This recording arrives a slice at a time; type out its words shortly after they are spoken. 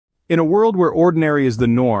In a world where ordinary is the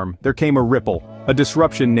norm, there came a ripple, a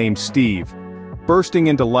disruption named Steve. Bursting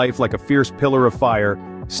into life like a fierce pillar of fire,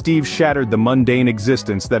 Steve shattered the mundane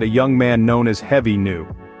existence that a young man known as Heavy knew.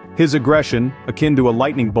 His aggression, akin to a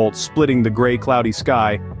lightning bolt splitting the gray cloudy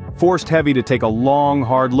sky, forced Heavy to take a long,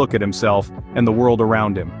 hard look at himself and the world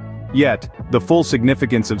around him. Yet, the full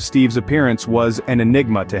significance of Steve's appearance was an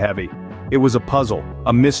enigma to Heavy. It was a puzzle,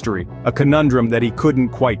 a mystery, a conundrum that he couldn't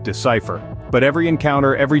quite decipher. But every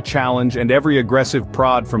encounter, every challenge, and every aggressive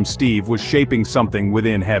prod from Steve was shaping something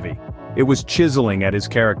within Heavy. It was chiseling at his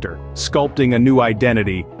character, sculpting a new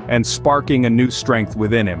identity, and sparking a new strength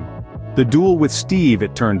within him. The duel with Steve,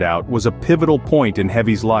 it turned out, was a pivotal point in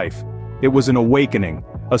Heavy's life. It was an awakening,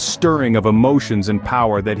 a stirring of emotions and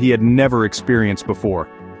power that he had never experienced before.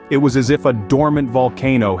 It was as if a dormant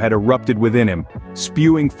volcano had erupted within him,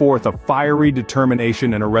 spewing forth a fiery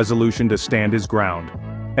determination and a resolution to stand his ground.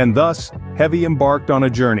 And thus, Heavy embarked on a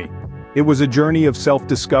journey. It was a journey of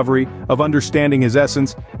self-discovery, of understanding his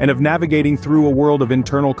essence, and of navigating through a world of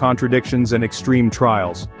internal contradictions and extreme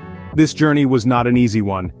trials. This journey was not an easy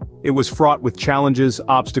one. It was fraught with challenges,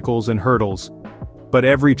 obstacles, and hurdles. But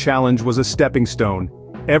every challenge was a stepping stone,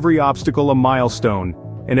 every obstacle a milestone,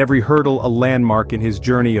 and every hurdle a landmark in his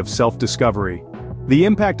journey of self-discovery. The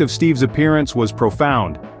impact of Steve's appearance was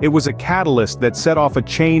profound. It was a catalyst that set off a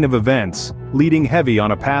chain of events, leading Heavy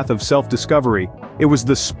on a path of self-discovery. It was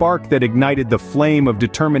the spark that ignited the flame of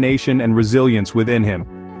determination and resilience within him.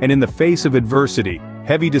 And in the face of adversity,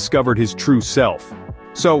 Heavy discovered his true self.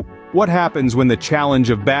 So, what happens when the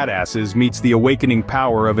challenge of badasses meets the awakening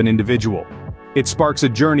power of an individual? It sparks a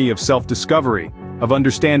journey of self-discovery, of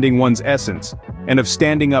understanding one's essence, and of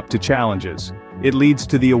standing up to challenges. It leads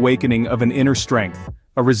to the awakening of an inner strength,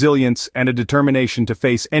 a resilience, and a determination to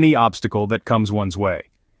face any obstacle that comes one's way.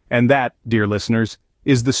 And that, dear listeners,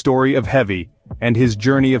 is the story of Heavy and his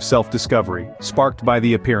journey of self-discovery, sparked by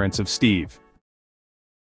the appearance of Steve.